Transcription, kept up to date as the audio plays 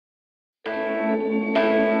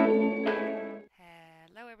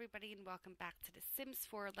everybody, and welcome back to the Sims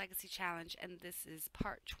 4 Legacy Challenge, and this is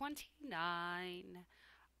part 29.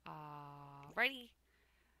 Alrighty.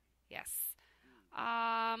 Yes.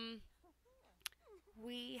 Um,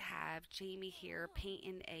 we have Jamie here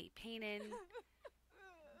painting a painting,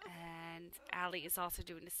 and Allie is also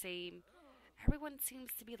doing the same. Everyone seems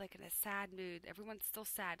to be like in a sad mood. Everyone's still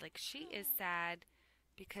sad. Like, she is sad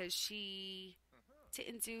because she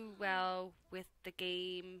didn't do well with the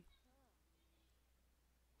game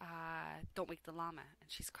Don't Wake the Llama, and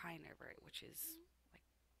she's crying over it, which is like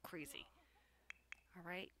crazy. All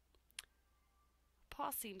right.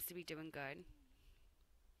 Paul seems to be doing good.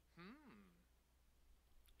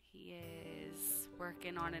 He is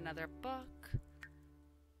working on another book.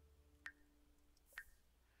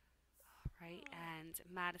 All right, and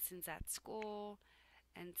Madison's at school,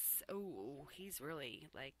 and he's really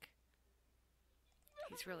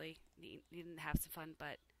needing to have some fun.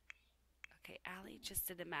 But okay, Allie just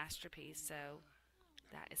did a masterpiece, so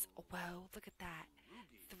that is, whoa, look at that.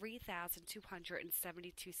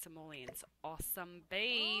 3,272 simoleons. Awesome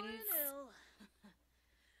beans.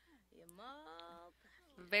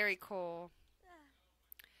 Very cool.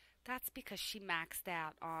 That's because she maxed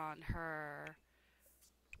out on her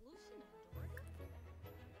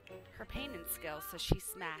painting skills, so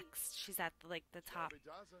she's maxed. She's at the top,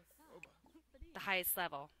 the highest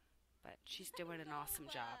level, but she's doing an awesome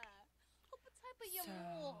job. So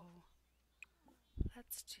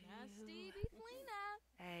let's do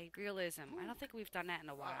a realism. I don't think we've done that in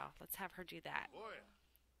a while. Let's have her do that.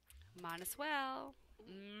 Might as well.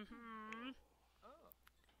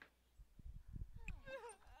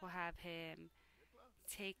 We'll have him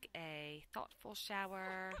take a thoughtful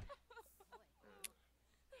shower.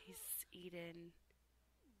 He's eating,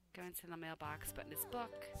 going to the mailbox, putting his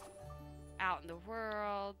book out in the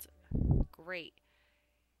world. Great.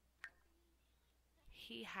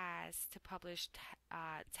 He has to publish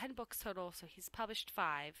 10 books total, so he's published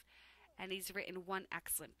 5, and he's written 1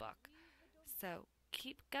 excellent book. So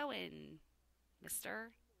keep going,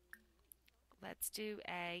 mister. Let's do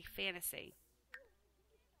a fantasy.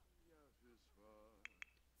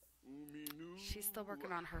 She's still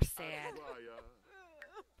working on her S.A.D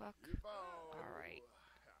book. Alright.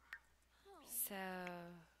 So,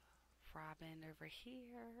 Robin over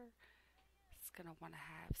here is going to want to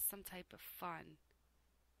have some type of fun.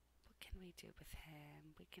 What can we do with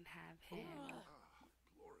him? We can have him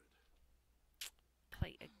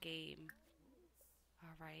play a game.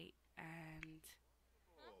 Alright. And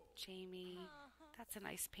Jamie, that's a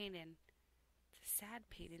nice painting. It's a sad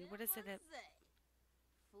painting. What is it?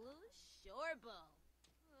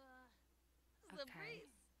 Okay.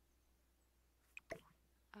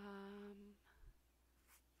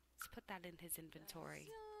 Let's put that in his inventory.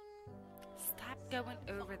 Stop going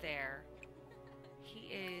over there.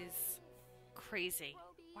 He is crazy.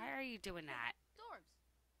 Why are you doing that?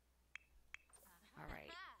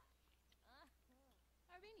 Alright.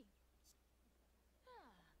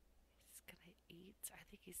 He's gonna eat. I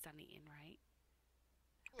think he's done eating, right?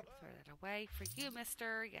 Throw that away for you,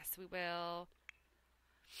 mister. Yes, we will.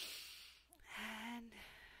 And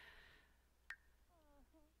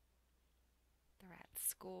they're at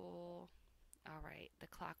school. Alright, the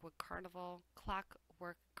Clockwork Carnival.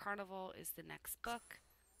 Clockwork Carnival is the next book.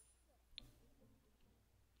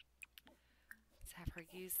 Let's have her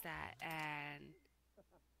use that, and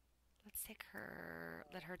let's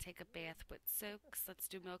let her take a bath with soaks. Let's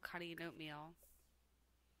do milk, honey, and oatmeal.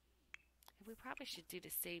 And we probably should do the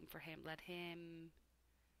same for him. Let him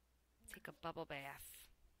take a bubble bath.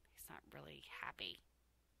 He's not really happy.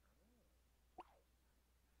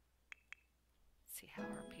 Let's see how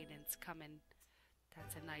our painting's coming.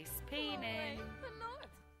 That's a nice painting.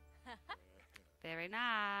 Very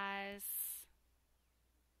nice.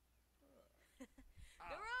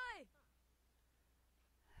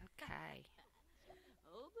 Okay.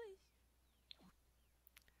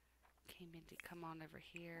 Okay, Mindy, come on over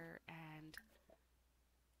here and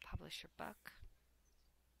publish your book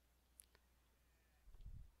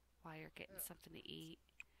while you're getting something to eat.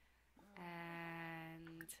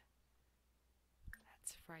 And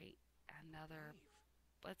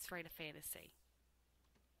let's write a fantasy.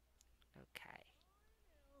 Okay.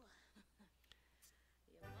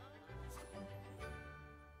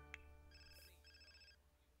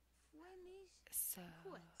 So,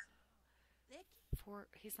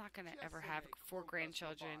 he's not going to ever have 4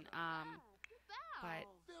 grandchildren, but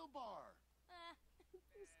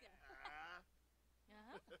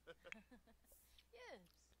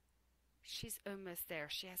she's almost there.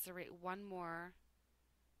 She has to write 1 more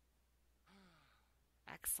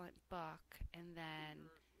excellent book, and then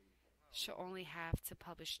She'll only have to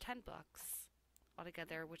publish 10 books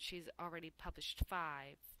altogether, which she's already published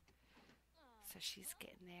 5. So she's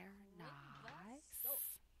getting there. Nice.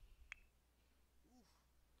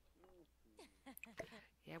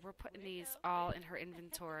 Yeah, we're putting these all in her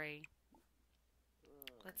inventory.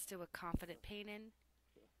 Let's do a confident painting.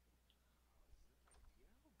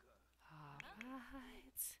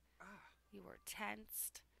 Alright. You were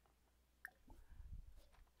tensed.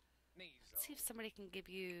 Let's see if somebody can give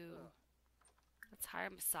you... Let's hire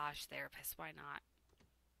a massage therapist. Why not?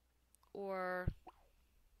 Or...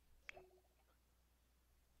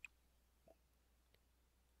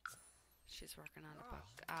 She's working on a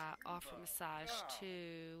book. Offer massage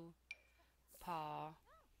to Paul.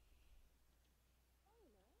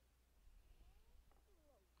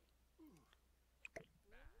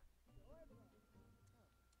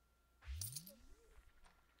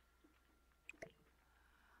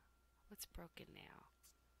 What's broken now?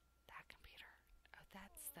 That computer. Oh,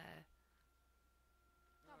 that's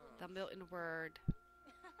the Milton Word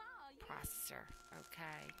processor.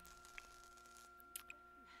 Okay.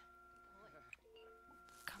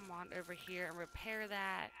 Come on over here and repair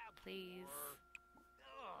that, please.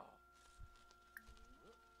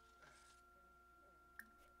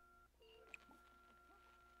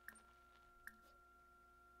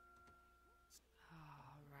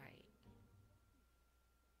 All right.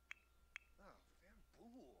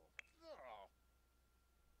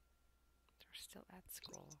 They're still at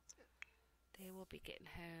school. They will be getting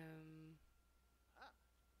home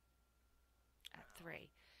at 3.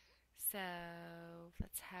 So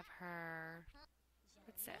let's have her.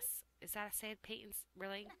 What's this? Is that a S.A.D painting?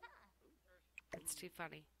 Really? That's too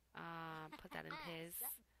funny. Put that in his.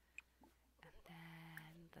 And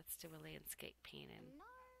then let's do a landscape painting.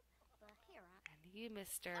 And you,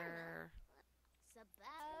 Mr. What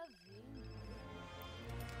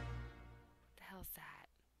the hell's that?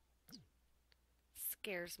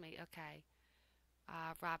 Scares me. Okay.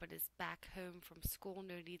 Robin is back home from school.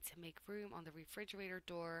 No need to make room on the refrigerator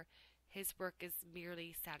door. His work is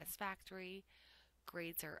merely satisfactory.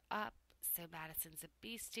 Grades are up, so Madison's a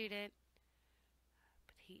B student.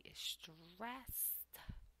 But he is stressed.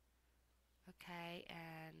 Okay,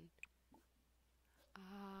 and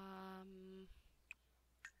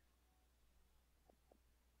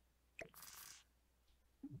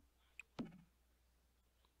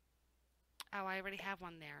oh, I already have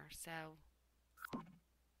one there, so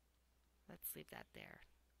let's leave that there.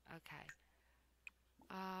 Okay.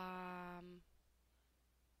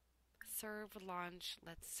 Serve lunch.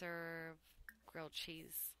 Let's serve grilled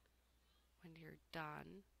cheese when you're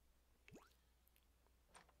done.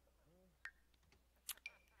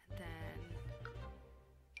 And then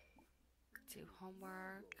do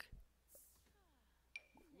homework.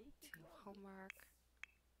 Do homework.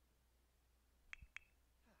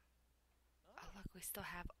 Oh, look, we still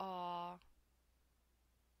have all.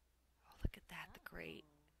 Oh, look at that, the grate.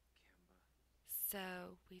 So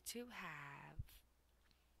we do have.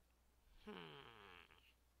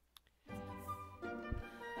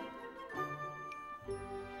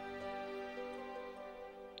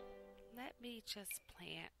 Let me just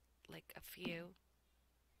plant like a few.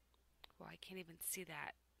 Well, I can't even see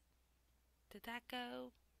that. Did that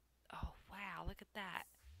go? Oh, wow, look at that.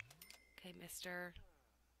 Okay, mister.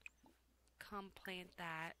 Come plant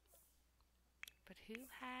that. But who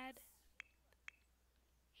had?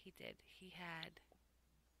 He did. He had.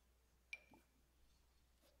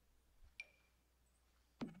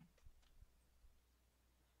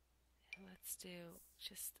 Let's do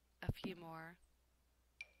just a few more.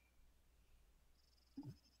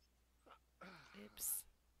 Oops.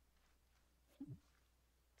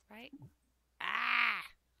 Right? Ah!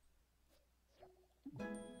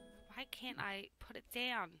 Why can't I put it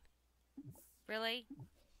down? Really?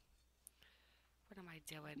 What am I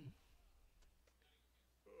doing?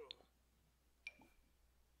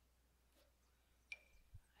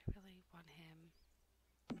 I really want him.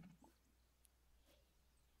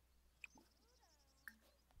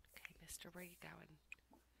 Okay, mister, where are you going?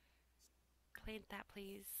 Plant that,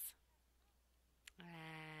 please.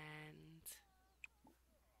 And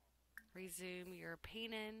resume your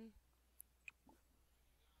painting.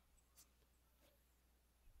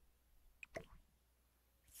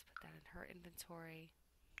 Let's put that in her inventory.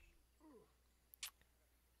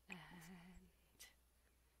 And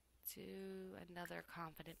do another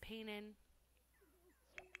confident painting.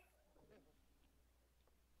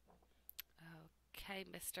 Okay,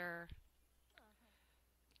 mister.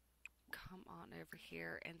 Come on over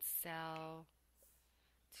here and sell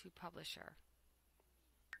to publisher.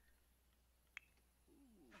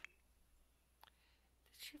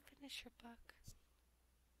 Did you finish? finish your book?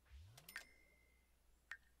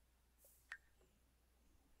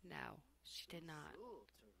 No, she did not.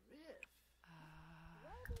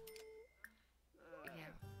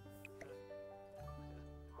 Yeah.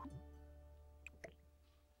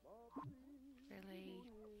 Really?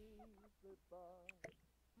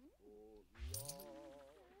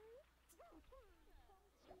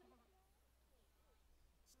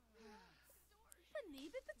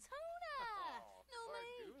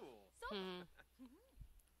 Hmm.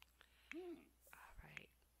 All right.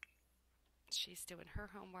 She's doing her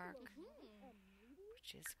homework,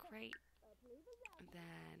 which is great. And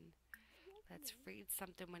then let's read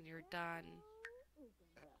something when you're done.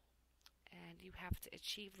 And you have to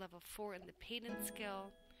achieve level 4 in the painting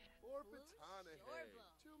skill.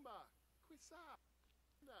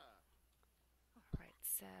 Alright,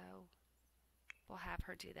 so we'll have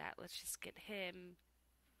her do that. Let's just get him.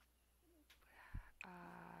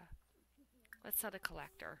 Let's set a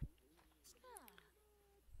collector.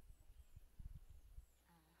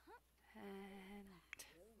 And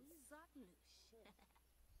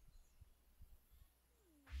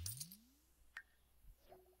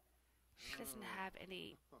she doesn't have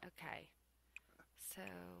any. Okay. So.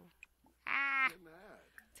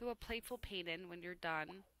 Do a playful painting when you're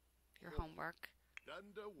done. Your homework.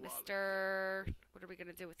 Mr. What are we going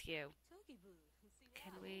to do with you?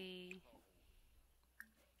 Can we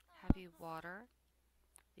have you water,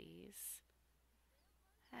 please?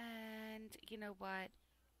 And you know what?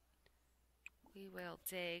 We will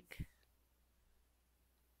dig.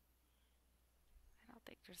 I don't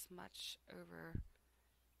think there's much over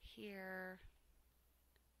here.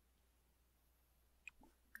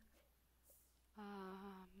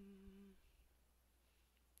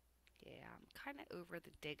 Yeah, I'm kind of over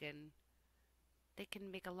the digging. They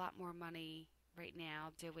can make a lot more money right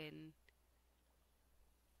now doing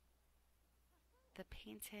the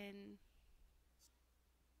painting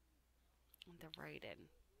and the writing.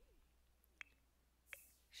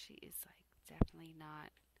 She is like definitely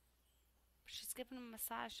not. She's giving him a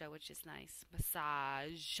massage though, which is nice.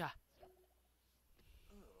 Massage.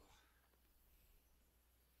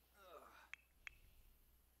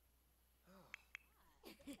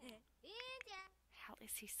 How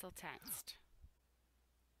is he still tensed?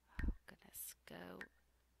 Oh goodness, go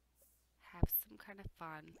have some kind of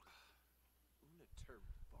fun.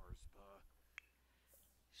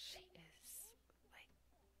 She is like.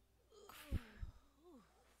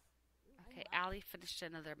 Okay, Allie finished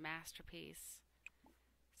another masterpiece.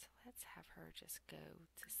 So let's have her just go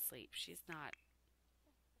to sleep. She's not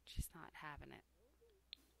having it.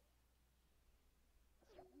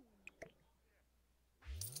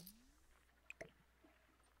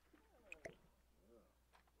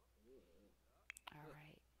 All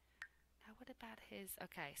right. Now what about his?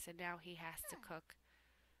 Okay, so now he has to cook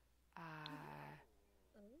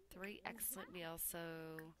 3 excellent meals. So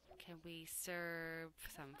can we serve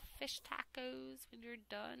some fish tacos when you're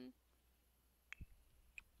done?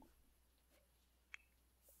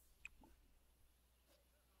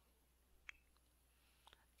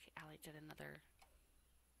 Okay, Allie did another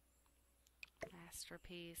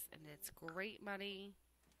masterpiece, and it's great money.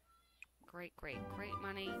 Great, great, great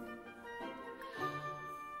money.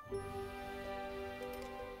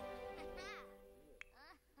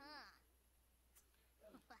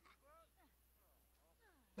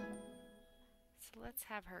 So let's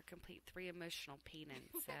have her complete 3 emotional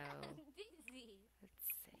paintings. So let's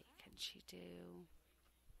see, can she do?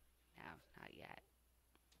 No, not yet.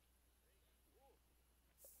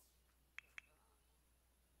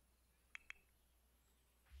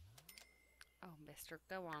 Oh, mister,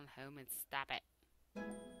 go on home and stop it.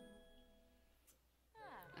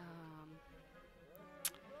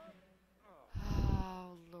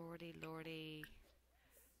 Oh, lordy, lordy.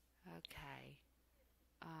 Okay.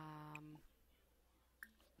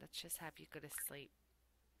 Let's just have you go to sleep.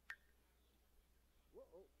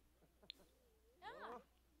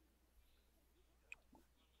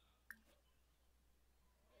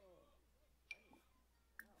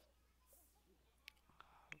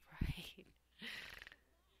 All right.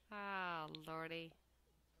 Oh, lordy.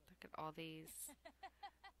 Look at all these.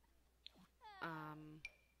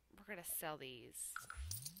 We're going to sell these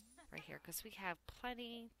right here because we have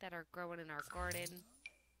plenty that are growing in our garden.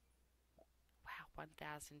 Wow,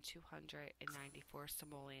 1,294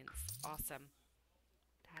 simoleons. Awesome.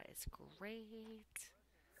 That is great.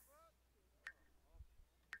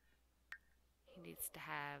 He needs to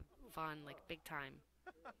have fun, like big time.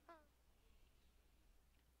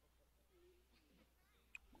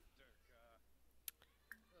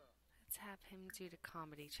 Let's have him do the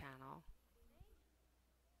comedy channel.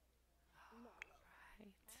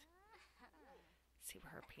 See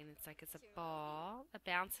what her painting's like. It's a ball, a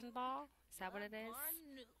bouncing ball. Is that what it is?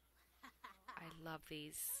 I love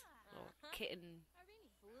these little kitten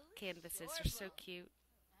canvases. They're so cute.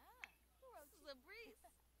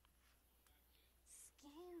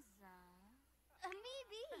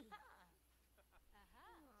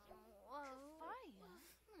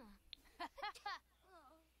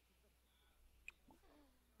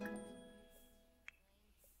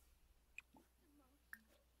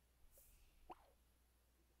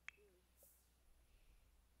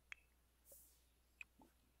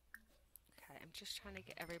 Okay, I'm just trying to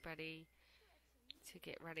get everybody to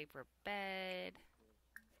get ready for bed.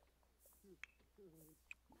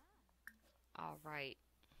 All right.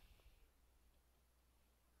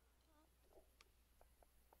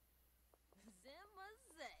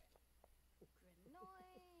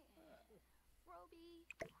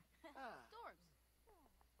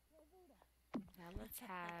 Now let's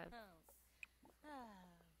have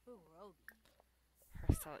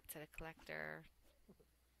her sell it to the collector.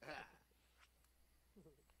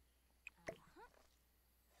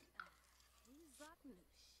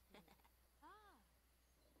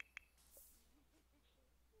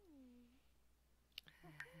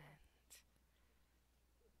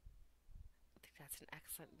 I think that's an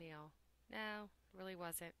excellent meal. No, really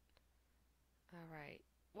wasn't. All right.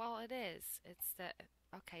 Well, it is. It's the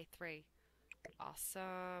okay, 3.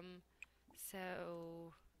 Awesome.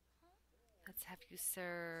 So let's have you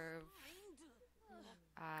serve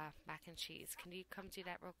mac and cheese. Can you come do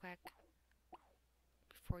that real quick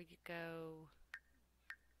before you go?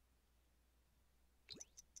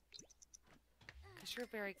 Because you're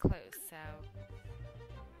very close, so.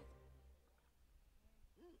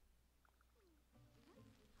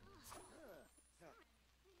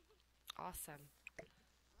 Awesome.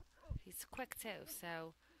 He's quick too,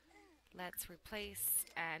 so let's replace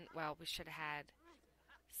and, well, we should have had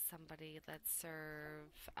somebody. Let's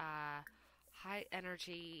serve high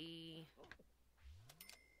energy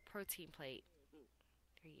protein plate.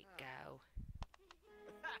 There you go.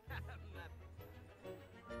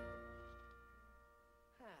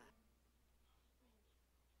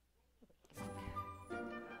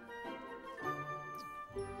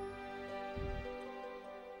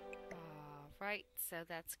 All right, so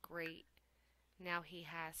that's great. Now he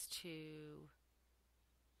has to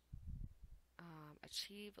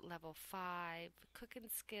achieve level 5 cooking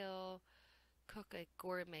skill, cook a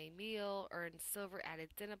gourmet meal, earn silver at a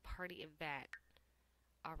dinner party event.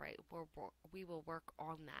 All right, we will work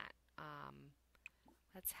on that.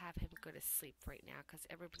 Let's have him go to sleep right now because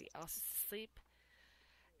everybody else is asleep.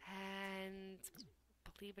 And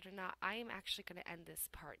believe it or not, I am actually going to end this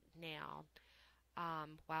part now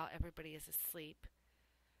while everybody is asleep.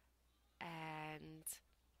 And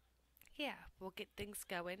yeah, we'll get things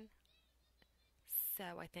going.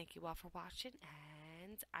 So I thank you all for watching,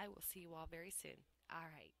 and I will see you all very soon. All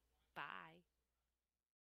right, bye.